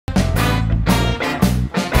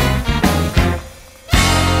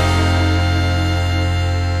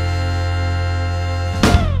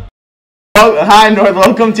Well, hi, North.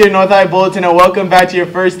 Welcome to your North High Bulletin, and welcome back to your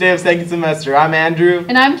first day of second semester. I'm Andrew.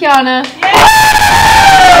 And I'm Kiana.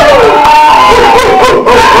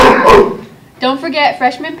 Don't forget,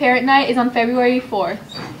 Freshman Parent Night is on February 4th.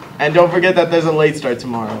 And don't forget that there's a late start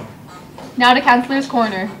tomorrow. Now to Counselor's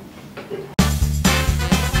Corner.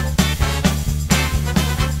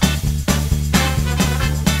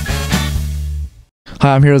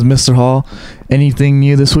 Hi, I'm here with Mr. Hall. Anything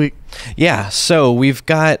new this week? Yeah, so we've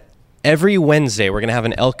got every Wednesday, we're going to have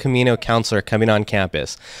an El Camino counselor coming on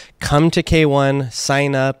campus. Come to K1,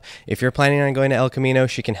 sign up. If you're planning on going to El Camino,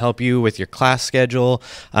 she can help you with your class schedule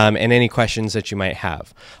and any questions that you might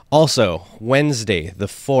have. Also, Wednesday, the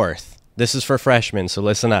 4th, this is for freshmen, so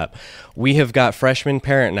listen up. We have got Freshman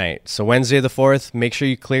Parent Night. So Wednesday the 4th, make sure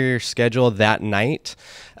you clear your schedule that night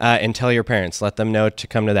and tell your parents. Let them know to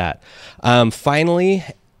come to that. Finally,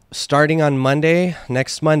 starting on Monday,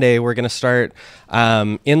 next Monday, we're going to start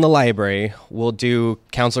in the library. We'll do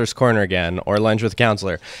Counselor's Corner again, or Lunch with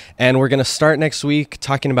Counselor. And we're going to start next week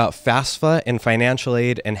talking about FAFSA and financial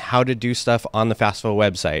aid and how to do stuff on the FAFSA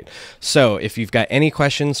website. So if you've got any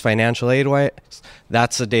questions financial aid-wise,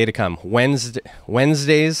 that's the day to come.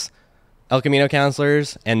 Wednesdays, El Camino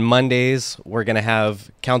counselors, and Mondays, we're going to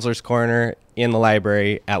have Counselor's Corner in the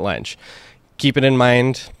library at lunch. Keep it in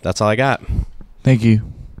mind. That's all I got. Thank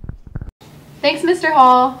you. Thanks, Mr.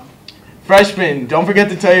 Hall. Freshmen, don't forget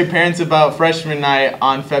to tell your parents about Freshman Night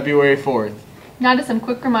on February 4th. Now to some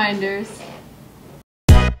quick reminders.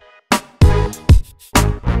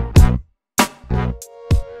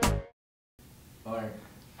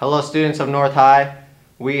 Hello, students of North High.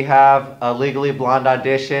 We have a Legally Blonde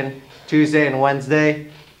audition Tuesday and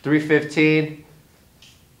Wednesday, 3:15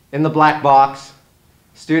 in the black box.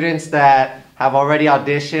 Students that have already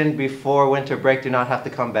auditioned before winter break do not have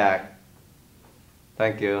to come back.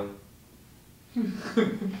 Thank you.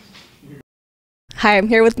 Hi, I'm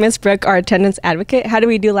here with Miss Brooke, our attendance advocate. How did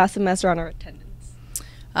we do last semester on our attendance?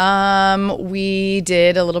 We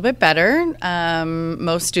did a little bit better.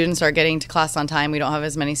 Most students are getting to class on time. We don't have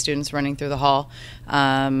as many students running through the hall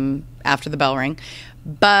after the bell ring.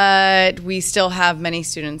 But we still have many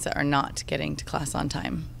students that are not getting to class on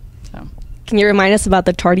time. So, can you remind us about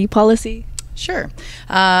the tardy policy? Sure.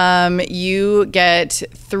 You get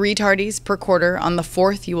 3 tardies per quarter. On the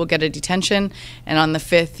 4th, you will get a detention, and on the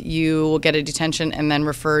 5th, you will get a detention and then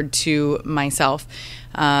referred to myself.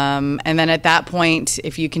 And then at that point,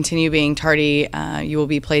 if you continue being tardy, you will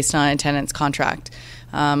be placed on an attendance contract.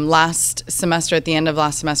 Last semester, at the end of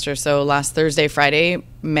last semester, so last Thursday, Friday,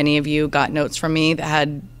 many of you got notes from me that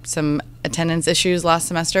had some attendance issues last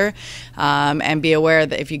semester, and be aware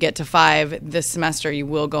that if you get to 5 this semester, you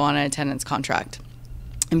will go on an attendance contract.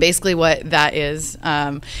 And basically what that is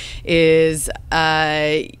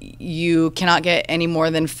you cannot get any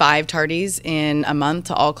more than 5 tardies in a month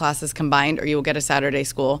to all classes combined, or you will get a Saturday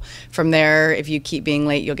school. From there, if you keep being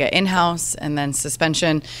late, you'll get in-house and then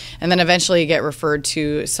suspension, and then eventually you get referred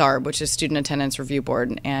to SARB, which is Student Attendance Review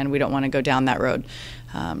Board, and we don't want to go down that road.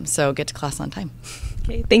 So get to class on time.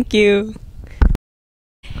 Okay, thank you.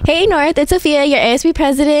 Hey North, it's Sophia, your ASB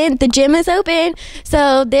president. The gym is open.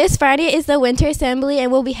 So this Friday is the winter assembly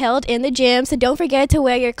and will be held in the gym. So don't forget to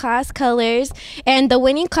wear your class colors. And the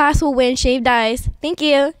winning class will win shaved ice. Thank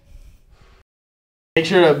you. Make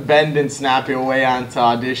sure to bend and snap your way onto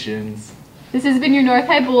auditions. This has been your North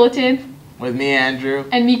High Bulletin. With me, Andrew.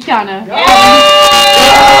 And me, Kiana.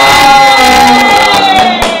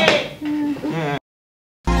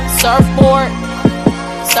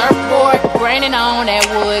 Surfboard, graining on that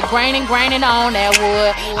wood, graining on that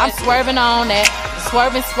wood. I'm swerving on that,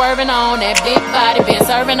 swerving on that big body, been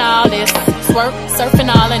serving all this, surfing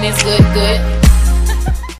all and it's good.